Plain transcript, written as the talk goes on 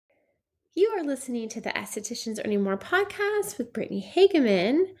You are listening to the Estheticians Earning More podcast with Brittany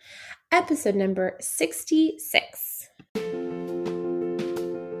Hageman, episode number 66.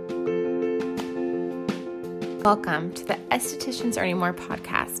 Welcome to the Estheticians Earning More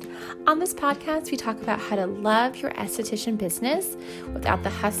podcast. On this podcast, we talk about how to love your esthetician business without the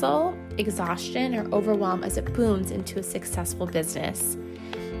hustle, exhaustion, or overwhelm as it booms into a successful business.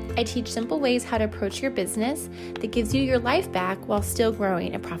 I teach simple ways how to approach your business that gives you your life back while still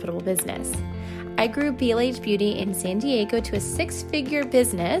growing a profitable business. I grew BLH Beauty in San Diego to a six-figure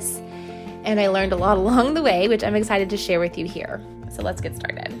business, and I learned a lot along the way, which I'm excited to share with you here. So let's get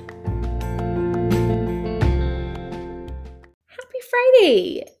started. Happy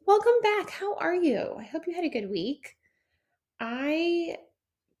Friday! Welcome back. How are you? I hope you had a good week. I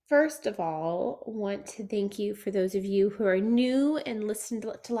First of all, want to thank you for those of you who are new and listened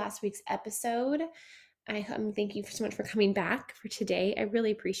to last week's episode. Thank you so much for coming back for today. I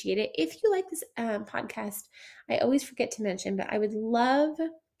really appreciate it. If you like this podcast, I always forget to mention, but I would love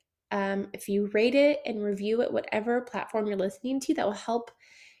if you rate it and review it, whatever platform you're listening to. That will help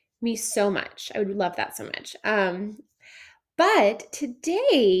me so much. I would love that so much. But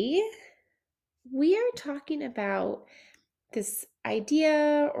today we are talking about this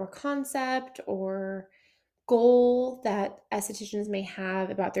idea or concept or goal that estheticians may have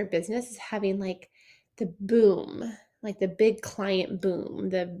about their business is having like the boom, like the big client boom,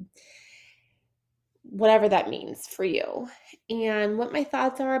 the whatever that means for you, and what my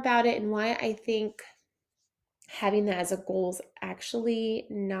thoughts are about it and why I think having that as a goal is actually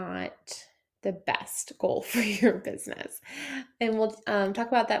not the best goal for your business. And we'll talk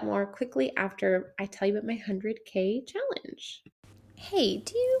about that more quickly after I tell you about my 100K challenge. Hey,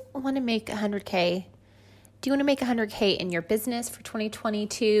 do you want to make 100K? Do you want to make 100K in your business for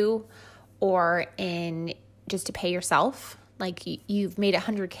 2022 or in just to pay yourself? Like you've made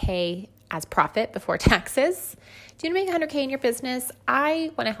 100K as profit before taxes. Do you want to make 100K in your business?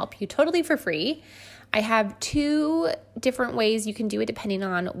 I want to help you totally for free. I have two different ways you can do it depending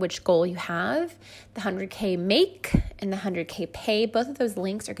on which goal you have. The 100K make and the 100K pay. Both of those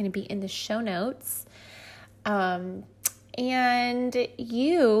links are going to be in the show notes. And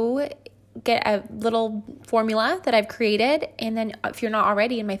you get a little formula that I've created. And then if you're not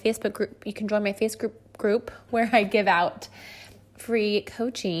already in my Facebook group, you can join my Facebook group where I give out free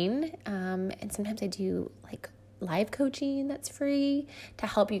coaching. And sometimes I do like live coaching that's free to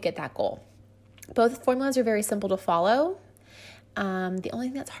help you get that goal. Both formulas are very simple to follow. The only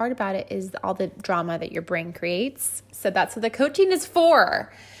thing that's hard about it is all the drama that your brain creates. So that's what the coaching is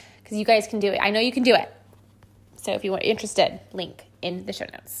for, because you guys can do it. I know you can do it. So if you want interested, link in the show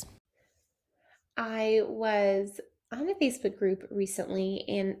notes. I was on a Facebook group recently,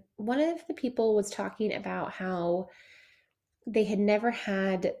 and one of the people was talking about how they had never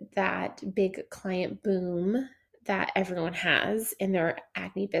had that big client boom that everyone has in their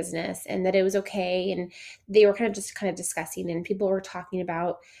acne business, and that it was okay. And they were kind of discussing, and people were talking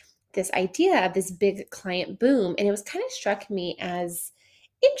about this idea of this big client boom. And it was kind of struck me as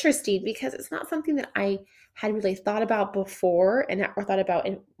interesting because it's not something that I had really thought about before or thought about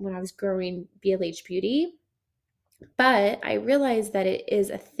when I was growing BLH Beauty. But I realized that it is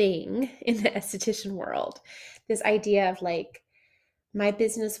a thing in the esthetician world. This idea of like, my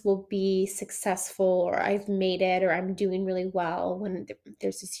business will be successful, or I've made it, or I'm doing really well when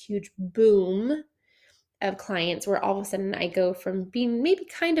there's this huge boom of clients where all of a sudden I go from being maybe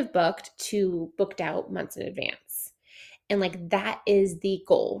kind of booked to booked out months in advance. And like that is the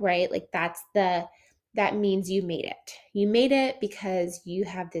goal, right? Like that means you made it. You made it because you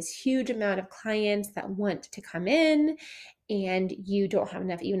have this huge amount of clients that want to come in, and you don't have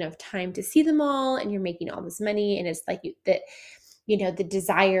enough time to see them all, and you're making all this money, and it's like the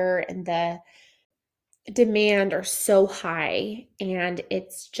desire and the demand are so high, and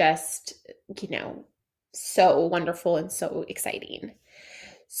it's just, so wonderful and so exciting.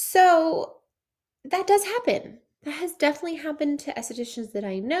 So that does happen. That has definitely happened to estheticians that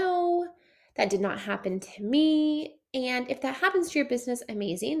I know. That did not happen to me. And if that happens to your business,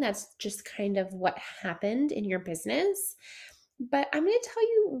 amazing. That's just kind of what happened in your business. But I'm going to tell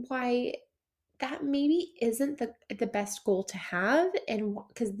you why that maybe isn't the best goal to have, and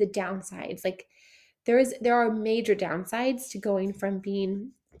because the downsides, like there are major downsides to going from being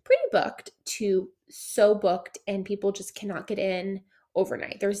pretty booked to so booked and people just cannot get in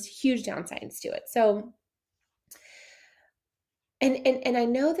overnight. There's huge downsides to it. So and I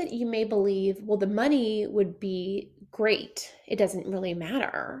know that you may believe, well, the money would be great, it doesn't really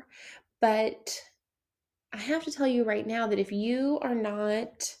matter. But I have to tell you right now that if you are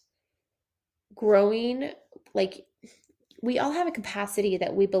not growing, like we all have a capacity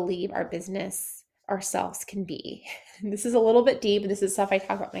that we believe our business ourselves can be. This is a little bit deep. This is stuff I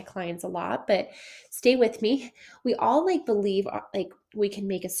talk about with my clients a lot, but stay with me. We all like believe like we can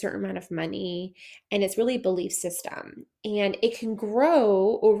make a certain amount of money, and it's really a belief system. And it can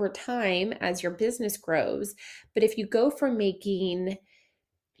grow over time as your business grows. But if you go from making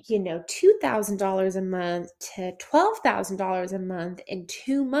 $2,000 a month to $12,000 a month in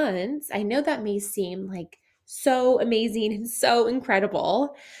 2 months, I know that may seem like so amazing and so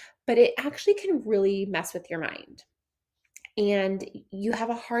incredible, but it actually can really mess with your mind. And you have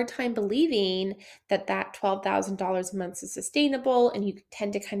a hard time believing that that $12,000 a month is sustainable. And you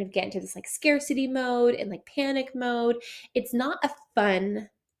tend to kind of get into this like scarcity mode and like panic mode. It's not a fun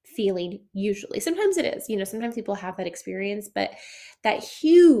feeling usually. Sometimes it is, sometimes people have that experience, but that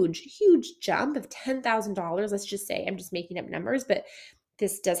huge jump of $10,000, let's just say, I'm just making up numbers, but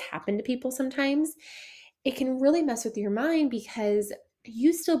this does happen to people sometimes. It can really mess with your mind because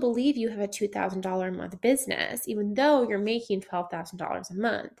you still believe you have a $2,000 a month business, even though you're making $12,000 a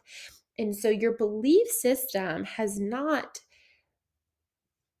month. And so your belief system has not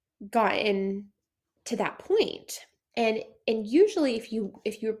gotten to that point. And usually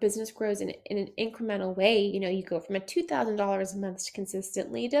if your business grows in an incremental way, you go from a $2,000 a month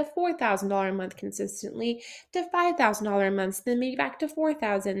consistently to $4,000 a month consistently to $5,000 a month, then maybe back to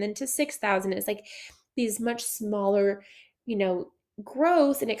 $4,000, then to $6,000. It's like these much smaller,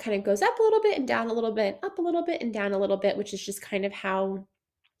 growth, and it kind of goes up a little bit and down a little bit, up a little bit and down a little bit, which is just kind of how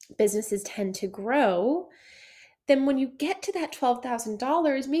businesses tend to grow. Then when you get to that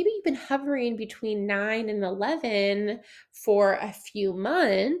 $12,000, maybe you've been hovering between 9 and 11 for a few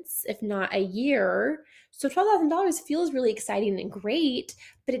months, if not a year. So $12,000 feels really exciting and great,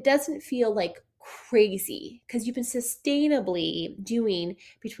 but it doesn't feel like crazy because you've been sustainably doing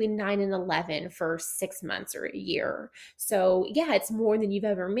between 9 and 11 for 6 months or a year. So yeah, it's more than you've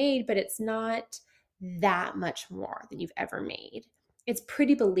ever made, but it's not that much more than you've ever made. It's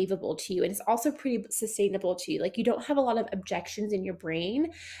pretty believable to you, and it's also pretty sustainable to you. Like you don't have a lot of objections in your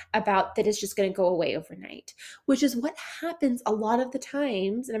brain about that it's just going to go away overnight, which is what happens a lot of the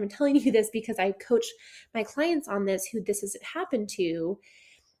times. And I'm telling you this because I coach my clients on this who this has happened to,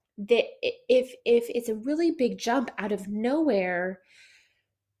 that if it's a really big jump out of nowhere,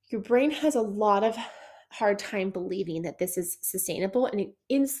 your brain has a lot of hard time believing that this is sustainable, and it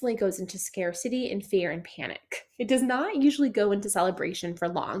instantly goes into scarcity and fear and panic. It does not usually go into celebration for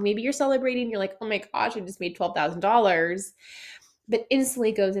long. Maybe you're celebrating, you're like, oh my gosh, I just made $12,000, but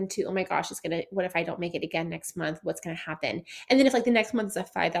instantly goes into, oh my gosh, what if I don't make it again next month? What's gonna happen? And then if like the next month is a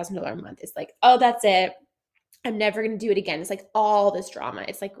 $5,000 a month, it's like, oh, that's it. I'm never gonna do it again. It's like all this drama.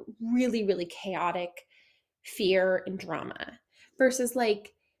 It's like really, really chaotic fear and drama versus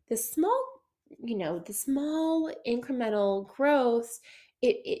like the small incremental growth.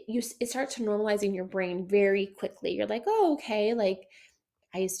 It starts to normalize in your brain very quickly. You're like, oh, okay, like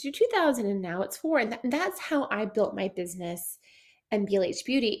I used to do 2,000 and now it's 4. And that's how I built my business and BLH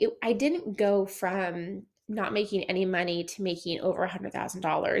Beauty. I didn't go from not making any money to making over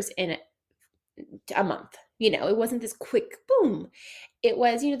 $100,000 in a month. It wasn't this quick boom. It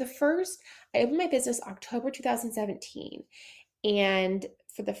was, I opened my business October 2017. And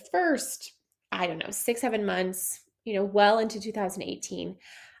for the first, I don't know, 6-7 months, well into 2018,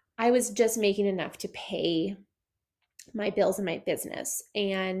 I was just making enough to pay my bills in my business.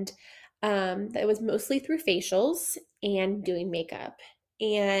 And that was mostly through facials and doing makeup.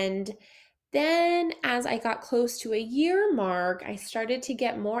 And then as I got close to a year mark, I started to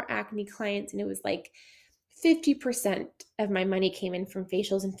get more acne clients, and it was like 50% of my money came in from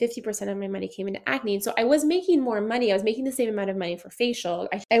facials and 50% of my money came into acne. And so I was making more money. I was making the same amount of money for facial.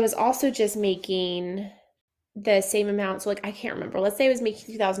 I was also just making the same amount. So like, I can't remember. Let's say I was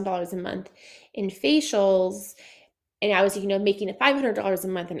making $2,000 a month in facials, and I was, making $500 a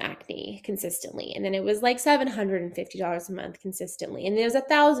month in acne consistently. And then it was like $750 a month consistently. And then it was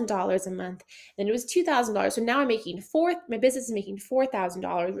 $1,000 a month. Then it was $2,000. So now my business is making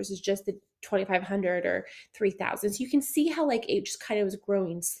 $4,000 versus just the 2,500 or 3,000. So you can see how like it just kind of was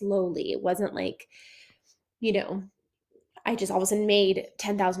growing slowly. It wasn't like, I just all of a sudden made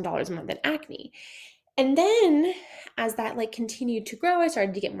 $10,000 a month in acne. And then as that like continued to grow, I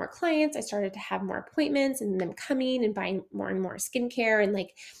started to get more clients. I started to have more appointments and them coming and buying more and more skincare. And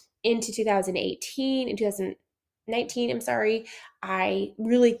like into 2018 and 2019, I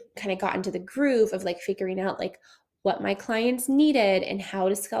really kind of got into the groove of like figuring out like what my clients needed and how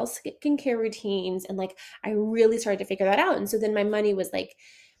to scale skincare routines. And like, I really started to figure that out. And so then my money was like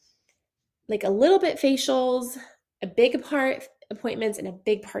a little bit facials, a big part appointments, and a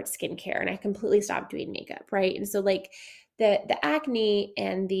big part skincare. And I completely stopped doing makeup, right? And so like the acne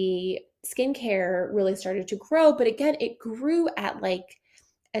and the skincare really started to grow. But again, it grew at like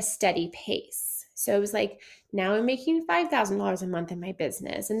a steady pace. So it was like, now I'm making $5,000 a month in my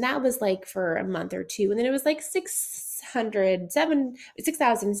business. And that was like for a month or two. And then it was like 6,000,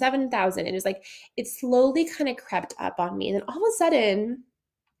 7,000. And it was like, it slowly kind of crept up on me. And then all of a sudden,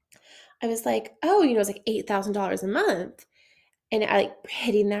 I was like, oh, it's like $8,000 a month. And I like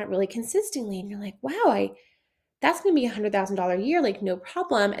hitting that really consistently. And you're like, wow, that's going to be $100,000 a year, like no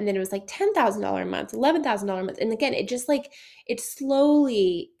problem. And then it was like $10,000 a month, $11,000 a month. And again, it just like, it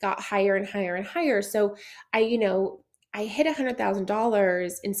slowly got higher and higher and higher. So I hit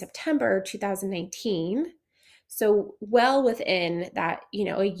 $100,000 in September 2019. So well within that,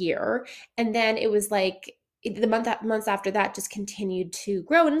 a year. And then it was like the months after that just continued to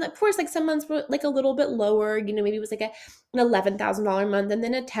grow. And of course, like some months were like a little bit lower, maybe it was like an $11,000 month, and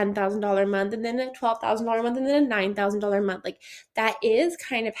then a $10,000 month, and then a $12,000 month, and then a $9,000 month. Like that is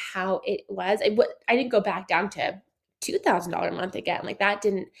kind of how it was. I didn't go back down to $2,000 a month again. Like that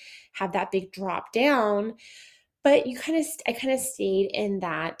didn't have that big drop down, but I kind of stayed in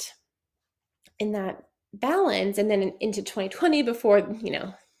that balance. And then into 2020, before,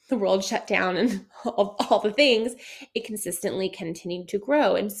 the world shut down and all the things, it consistently continued to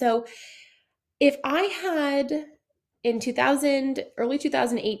grow. And so if I had in early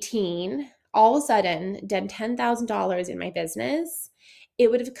 2018, all of a sudden done $10,000 in my business, it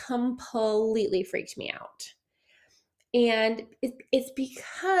would have completely freaked me out. And it's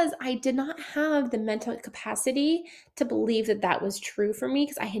because I did not have the mental capacity to believe that that was true for me,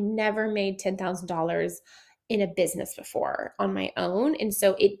 because I had never made $10,000 in a business before on my own. And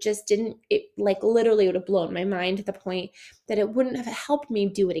so it just didn't, it like literally would have blown my mind to the point that it wouldn't have helped me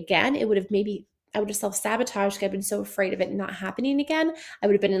do it again. I would have self-sabotaged because I've been so afraid of it not happening again. I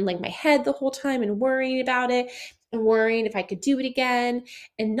would have been in like my head the whole time and worrying about it and worrying if I could do it again,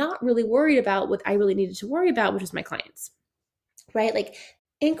 and not really worried about what I really needed to worry about, which was my clients, right? Like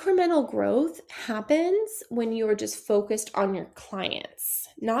incremental growth happens when you're just focused on your clients,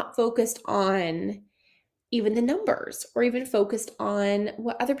 not focused on even the numbers, or even focused on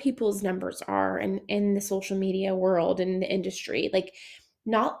what other people's numbers are in the social media world and the industry. Like,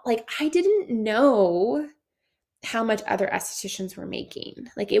 not like I didn't know how much other estheticians were making.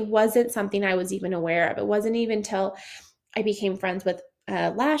 Like it wasn't something I was even aware of. It wasn't even until I became friends with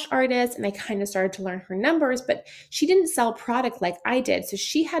a lash artist and I kind of started to learn her numbers, but she didn't sell product like I did. So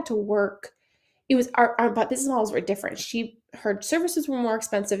she had to work. It was our business models were different. Her services were more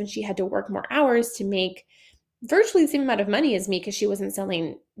expensive, and she had to work more hours to make virtually the same amount of money as me, because she wasn't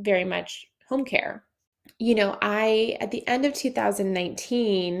selling very much home care. At the end of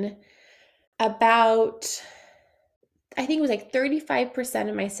 2019, about, I think it was like 35%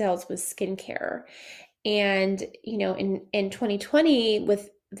 of my sales was skincare. And, in 2020, with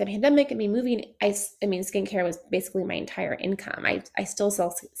the pandemic and me moving, skincare was basically my entire income. I still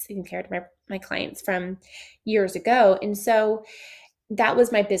sell skincare to my clients from years ago. And so that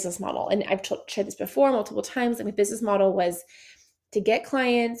was my business model. And I've shared this before multiple times. Like my business model was to get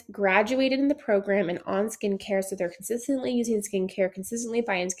clients graduated in the program and on skincare, so they're consistently using skincare, consistently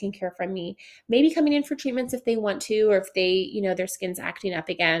buying skincare from me, maybe coming in for treatments if they want to, or if they, their skin's acting up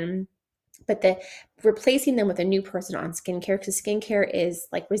again. But replacing them with a new person on skincare, because skincare is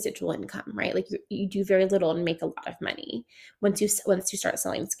like residual income, right? Like you do very little and make a lot of money once you start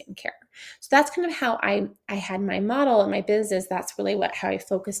selling skincare. So that's kind of how I had my model and my business. That's really how I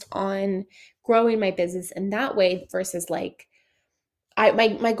focused on growing my business in that way, versus like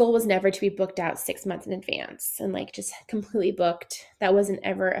my goal was never to be booked out 6 months in advance and like just completely booked. That wasn't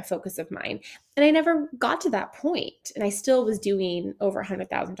ever a focus of mine. And I never got to that point. And I still was doing over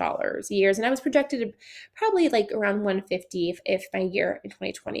 $100,000 years. And I was projected probably like around 150 if my year in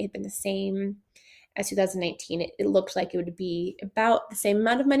 2020 had been the same as 2019. It looked like it would be about the same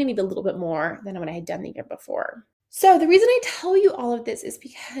amount of money, maybe a little bit more than what I had done the year before. So the reason I tell you all of this is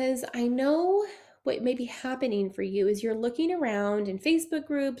because I know what may be happening for you is you're looking around in Facebook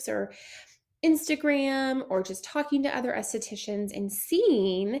groups or Instagram, or just talking to other estheticians and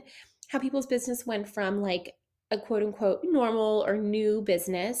seeing how people's business went from like a quote unquote normal or new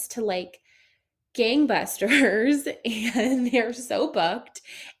business to like gangbusters, and they're so booked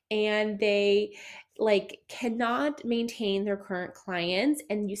and they like cannot maintain their current clients.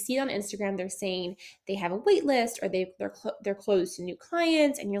 And you see it on Instagram, they're saying they have a wait list, or they're closed to new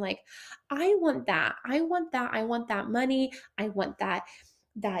clients, and you're like, I want that money, I want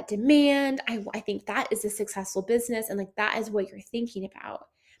that demand. I think that is a successful business, and like that is what you're thinking about.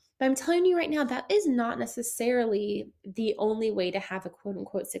 But I'm telling you right now, that is not necessarily the only way to have a quote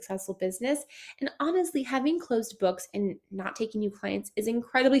unquote successful business. And honestly, having closed books and not taking new clients is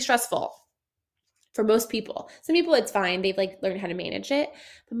incredibly stressful for most people. Some people, it's fine. They've learned how to manage it.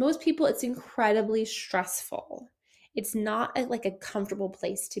 But most people, it's incredibly stressful. It's not a comfortable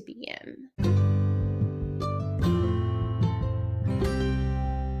place to be in.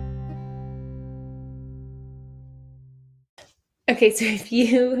 Okay, so if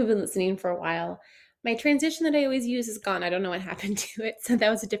you have been listening for a while, my transition that I always use is gone. I don't know what happened to it. So that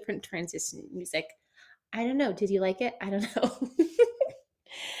was a different transition music. I don't know. Did you like it? I don't know.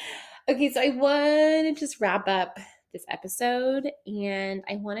 Okay, so I want to just wrap up this episode, and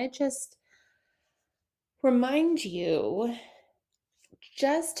I want to just remind you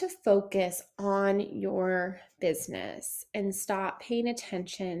just to focus on your business and stop paying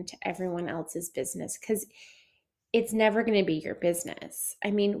attention to everyone else's business, because it's never going to be your business.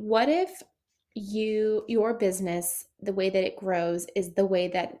 I mean, what if your business, the way that it grows is the way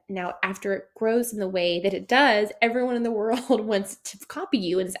that now after it grows in the way that it does, everyone in the world wants to copy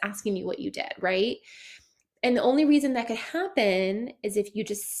you and is asking you what you did, right? And the only reason that could happen is if you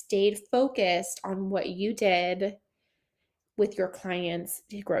just stayed focused on what you did with your clients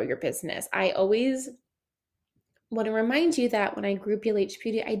to grow your business. I always want to remind you that when I grew BLH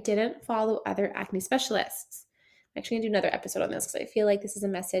Beauty, I didn't follow other acne specialists. I'm actually going to do another episode on this because I feel like this is a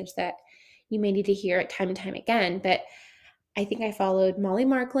message that you may need to hear it time and time again. But I think I followed Molly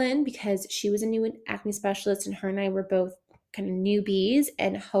Marklin because she was a new acne specialist, and her and I were both kind of newbies.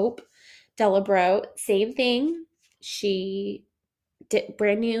 And Hope Delabro, same thing. She did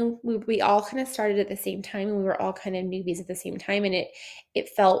brand new. We all kind of started at the same time, and we were all kind of newbies at the same time. And it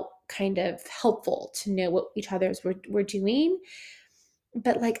felt kind of helpful to know what each others were doing.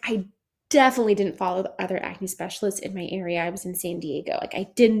 But I definitely didn't follow the other acne specialists in my area. I was in San Diego. I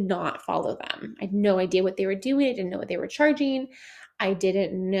did not follow them. I had no idea what they were doing. I didn't know what they were charging. I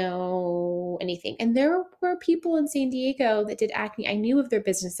didn't know anything. And there were people in San Diego that did acne. I knew of their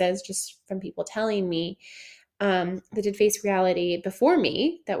businesses just from people telling me that did Face Reality before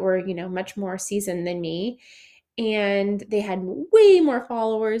me that were, much more seasoned than me. And they had way more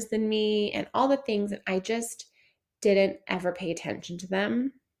followers than me and all the things. And I just didn't ever pay attention to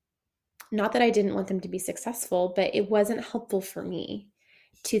them. Not that I didn't want them to be successful, but it wasn't helpful for me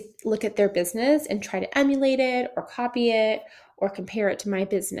to look at their business and try to emulate it or copy it or compare it to my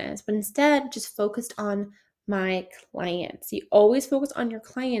business, but instead just focused on my clients. You always focus on your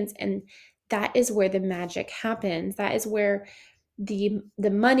clients, and that is where the magic happens. That is where the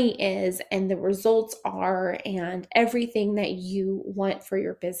money is and the results are, and everything that you want for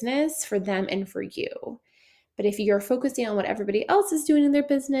your business, for them and for you. But if you're focusing on what everybody else is doing in their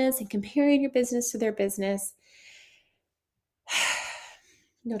business and comparing your business to their business,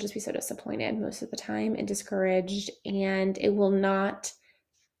 you'll just be so disappointed most of the time and discouraged, and it will not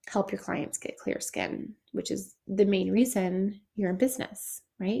help your clients get clear skin, which is the main reason you're in business,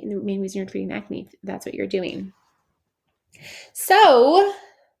 right? And the main reason you're treating acne, that's what you're doing. So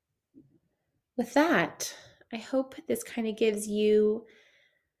with that, I hope this kind of gives you,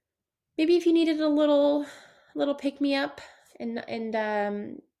 maybe if you needed a little pick-me-up and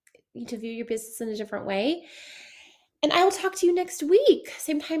to view your business in a different way. And I will talk to you next week.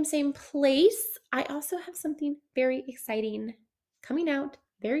 Same time, same place. I also have something very exciting coming out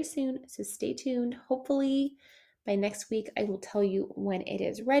very soon, so stay tuned. Hopefully by next week, I will tell you when it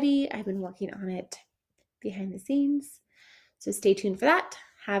is ready. I've been working on it behind the scenes, so stay tuned for that.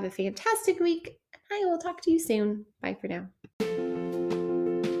 Have a fantastic week. I will talk to you soon. Bye for now.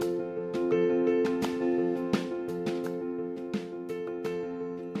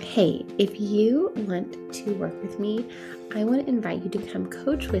 Hey, if you want to work with me, I want to invite you to come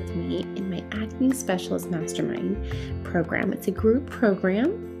coach with me in my Acne Specialist Mastermind program. It's a group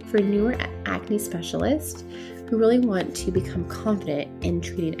program for newer acne specialists who really want to become confident in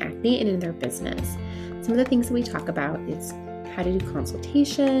treating acne and in their business. Some of the things that we talk about is how to do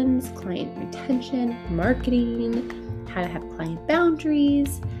consultations, client retention, marketing, how to have client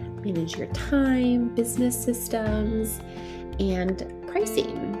boundaries, manage your time, business systems, and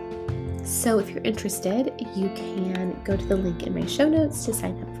pricing. So if you're interested, you can go to the link in my show notes to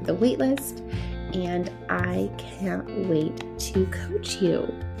sign up for the waitlist, and I can't wait to coach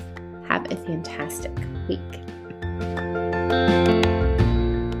you. Have a fantastic week.